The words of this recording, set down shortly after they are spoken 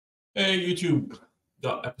Hey YouTube,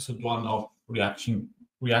 the episode 1 of reacting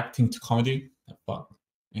to comedy. Fuck,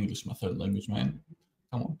 English my third language, man.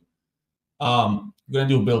 Come on. We're gonna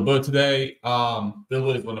do Bill Burr today. Bill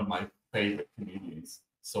Burr is one of my favorite comedians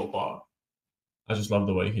so far. I just love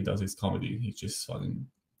the way he does his comedy. He's just fucking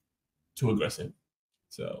too aggressive.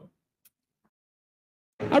 So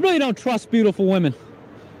I really don't trust beautiful women.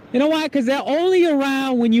 You know why? Because they're only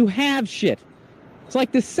around when you have shit. It's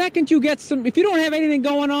like the second you get some, if you don't have anything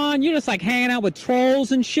going on, you're just like hanging out with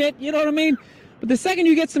trolls and shit, you know what I mean? But the second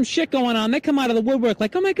you get some shit going on, they come out of the woodwork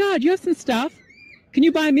like, oh my God, you have some stuff. Can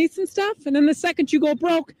you buy me some stuff? And then the second you go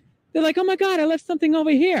broke, they're like, oh my God, I left something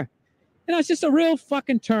over here. You know, it's just a real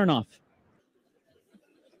fucking turnoff.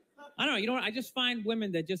 I don't know, you know what? I just find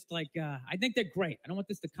women that just like, I think they're great. I don't want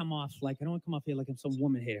this to come off like, I don't want to come off here like I'm some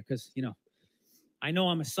woman hater because, you know, I know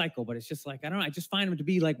I'm a psycho, but it's just like, I don't know, I just find them to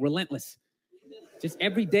be like relentless. Just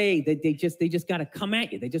every day, they just got to come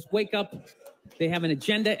at you. They just wake up, they have an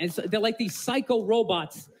agenda, and so they're like these psycho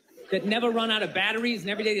robots that never run out of batteries,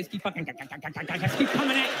 and every day they just keep fucking, just keep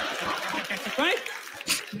coming at you, right?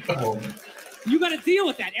 You got to deal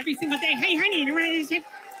with that every single day. Hey, honey, you ready to shit?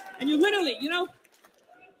 And you literally, you know,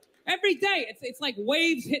 every day, it's like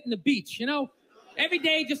waves hitting the beach, you know? Every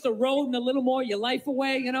day, just eroding a little more your life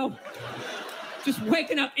away, you know? Just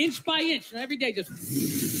waking up inch by inch, and every day just...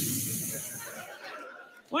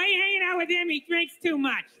 Why are you hanging out with him? He drinks too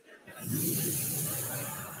much.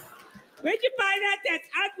 Where'd you buy that? That's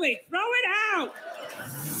ugly. Throw it out.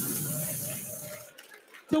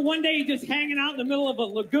 So one day you're just hanging out in the middle of a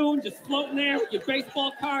lagoon, just floating there with your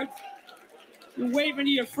baseball cards. You're waving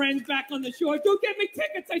to your friends back on the shore. Don't get me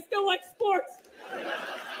tickets. I still like sports.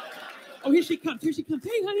 Oh, here she comes. Here she comes.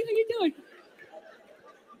 Hey, honey, how you doing?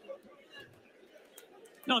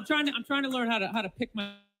 No, I'm trying to learn how to pick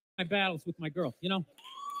my battles with my girl, you know?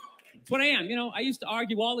 That's what I am, you know? I used to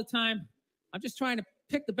argue all the time. I'm just trying to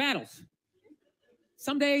pick the battles.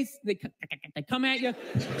 Some days, they come at you.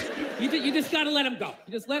 You just got to let them go.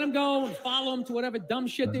 You just let them go and follow them to whatever dumb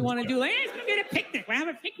shit they want to do. Like, hey, let's go get a picnic. We'll have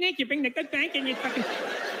a picnic. You bring the good bank and you fucking...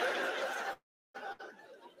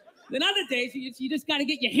 Then other days, you just got to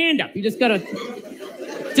get your hand up. You just got to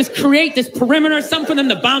just create this perimeter, something for them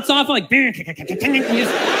to bounce off like... You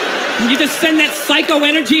just send that psycho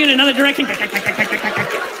energy in another direction.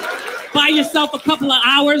 Buy yourself a couple of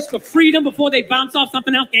hours for freedom before they bounce off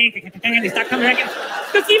something else. And they start coming back.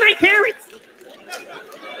 Go see my parents.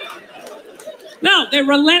 No, they're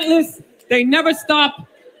relentless. They never stop.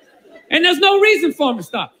 And there's no reason for them to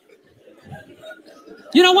stop.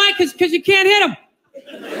 You know why? Because you can't hit them.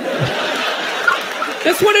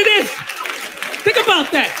 That's what it is. Think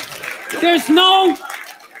about that. There's no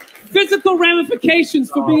physical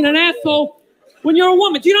ramifications for being an asshole when you're a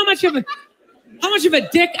woman. Do you know how much of a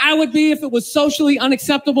dick I would be if it was socially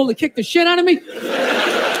unacceptable to kick the shit out of me? Dude,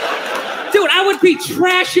 I would be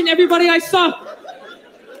trashing everybody I saw.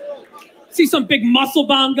 See some big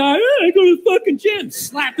muscle-bound guy, hey, I go to the fucking gym.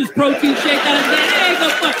 Slap his protein shake out of his head. Hey, go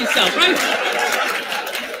fuck yourself, right?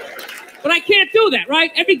 But I can't do that,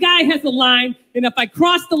 right? Every guy has a line, and if I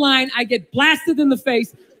cross the line, I get blasted in the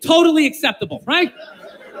face. Totally acceptable, right?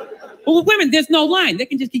 But with women, there's no line. They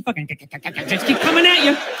can just keep fucking, just keep coming at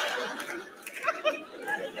you.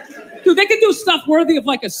 Dude, they can do stuff worthy of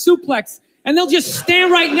like a suplex, and they'll just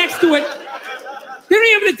stand right next to it. They don't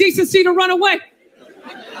even have the decency to run away.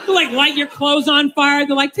 They'll like light your clothes on fire.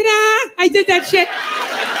 They're like, ta-da, I did that shit.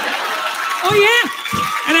 Oh yeah.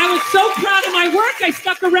 And I was so proud of my work, I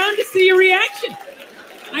stuck around to see your reaction.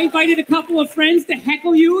 I invited a couple of friends to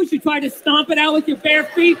heckle you as you tried to stomp it out with your bare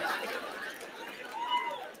feet.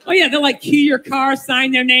 Oh yeah, they'll like key your car,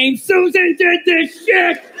 sign their name. Susan did this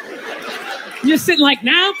shit. You're sitting like,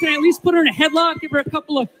 now, can I at least put her in a headlock, give her a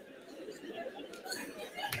couple of...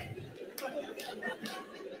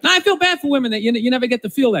 Now, I feel bad for women that you never get to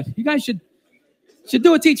feel that. You guys should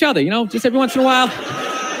do it to each other, you know, just every once in a while.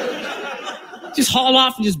 Just haul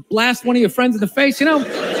off and just blast one of your friends in the face, you know.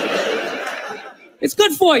 It's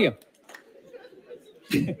good for you.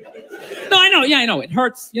 No, I know, yeah, I know. It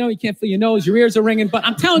hurts, you know, you can't feel your nose, your ears are ringing, but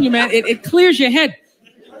I'm telling you, man, it clears your head.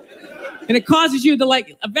 And it causes you to,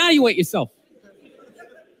 like, evaluate yourself.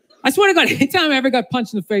 I swear to God, anytime I ever got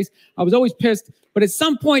punched in the face, I was always pissed. But at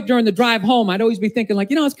some point during the drive home, I'd always be thinking,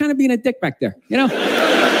 like, you know, I was kind of being a dick back there, you know? When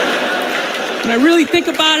I really think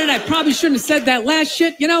about it, I probably shouldn't have said that last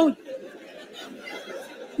shit, you know?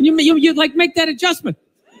 You'd like, make that adjustment.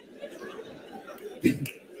 Sorry,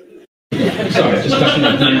 I just got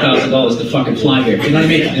 $9,000 to fucking fly here. You know what I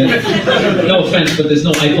mean? No offense, but there's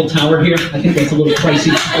no Eiffel Tower here. I think that's a little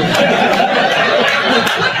pricey.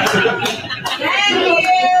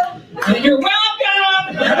 Thank you. You're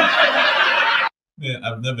welcome! Man,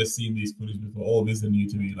 I've never seen these footage before. All these are new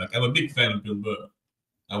to me. Like, I'm a big fan of Bill Burr.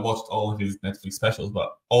 I watched all of his Netflix specials,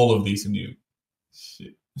 but all of these are new.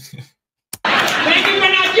 Shit. Thank you for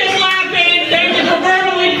not just laughing. Thank you for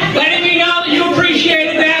verbally letting me know that you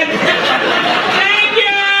appreciated that. Thank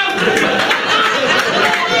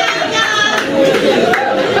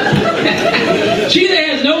you. She either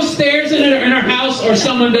has no stairs in her house or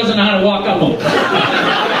someone doesn't know how to walk up them.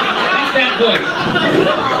 That's that voice.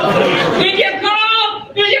 Did you call?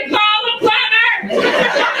 Did you call the plumber?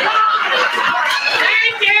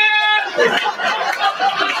 Thank you.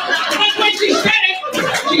 That's when she said it.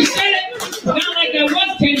 She said it. Not like I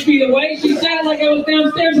was 10 feet away. She said it like I was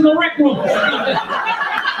downstairs in the rec room.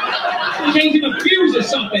 Changing the fuse or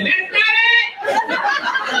something. That's not it!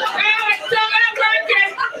 Oh, it's still not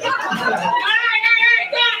working! Alright,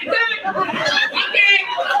 done. Okay.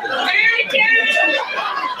 Thank you!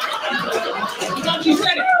 I thought she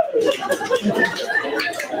said it.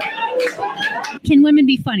 Can women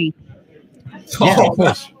be funny? Yeah, of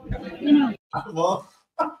course. Well,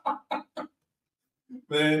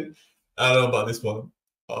 man, I don't know about this one.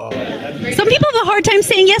 Some people have a hard time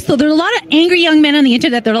saying yes, though. There's a lot of angry young men on the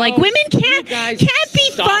internet that are like, women can't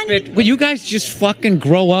be fun. Will you guys just fucking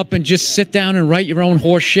grow up and just sit down and write your own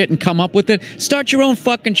horse shit and come up with it? Start your own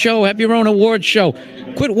fucking show. Have your own award show.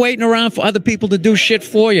 Quit waiting around for other people to do shit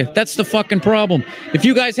for you. That's the fucking problem. If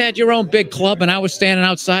you guys had your own big club and I was standing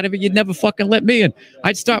outside of it, you'd never fucking let me in.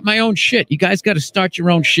 I'd start my own shit. You guys got to start your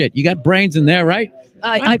own shit. You got brains in there, right?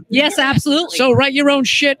 Yes, absolutely. So write your own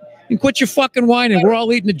shit and quit your fucking whining. We're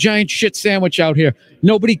all eating a giant shit sandwich out here.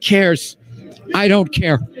 Nobody cares. I don't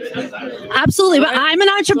care. Absolutely, but I'm an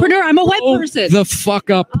entrepreneur. I'm a web person. The fuck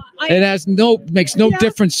up. It makes no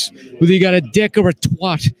difference whether you got a dick or a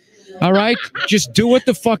twat. All right? Just do what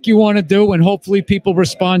the fuck you want to do, and hopefully people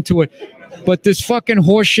respond to it. But this fucking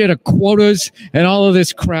horseshit of quotas and all of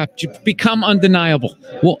this crap become undeniable.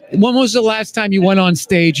 Well, when was the last time you went on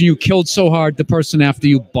stage and you killed so hard the person after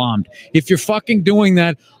you bombed? If you're fucking doing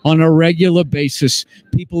that on a regular basis,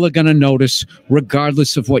 people are going to notice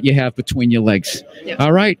regardless of what you have between your legs. Yeah.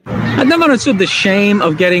 All right? I've never understood the shame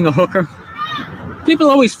of getting a hooker. People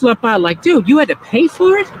always flip out like, dude, you had to pay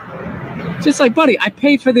for it? Just like, buddy, I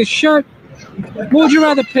paid for this shirt. What would you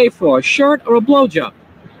rather pay for, a shirt or a blowjob?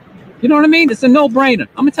 You know what I mean? It's a no-brainer.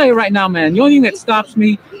 I'm going to tell you right now, man, the only thing that stops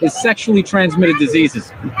me is sexually transmitted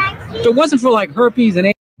diseases. If it wasn't for, like, herpes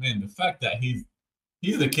and... Man, the fact that he's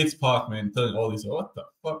the kids' park, man, telling all these, what the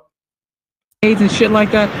fuck? AIDS and shit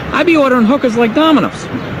like that, I'd be ordering hookers like Domino's.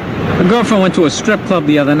 My girlfriend went to a strip club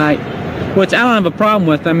the other night, which I don't have a problem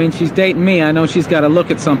with. I mean, she's dating me. I know she's got to look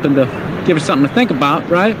at something to give her something to think about,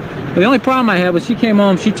 right? But the only problem I had was she came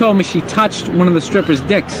home, she told me she touched one of the strippers'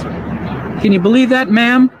 dicks. Can you believe that,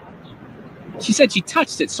 ma'am? She said she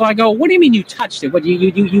touched it. So I go, what do you mean you touched it? What,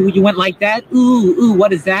 you went like that? Ooh,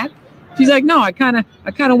 what is that? She's like, no, I kind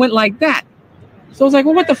of went like that. So I was like,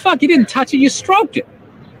 well, what the fuck? You didn't touch it, you stroked it.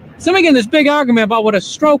 So we get in this big argument about what a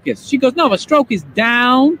stroke is. She goes, no, a stroke is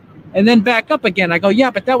down and then back up again. I go,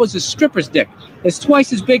 yeah, but that was a stripper's dick. It's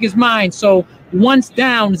twice as big as mine. So once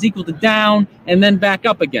down is equal to down and then back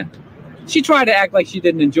up again. She tried to act like she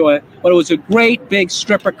didn't enjoy it, but it was a great big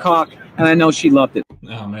stripper cock, and I know she loved it.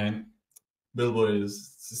 Oh, man. Billboard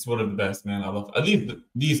is one of the best, man. I love it. I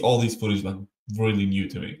think all these footage like really new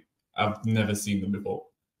to me. I've never seen them before.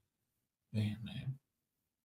 Damn, man.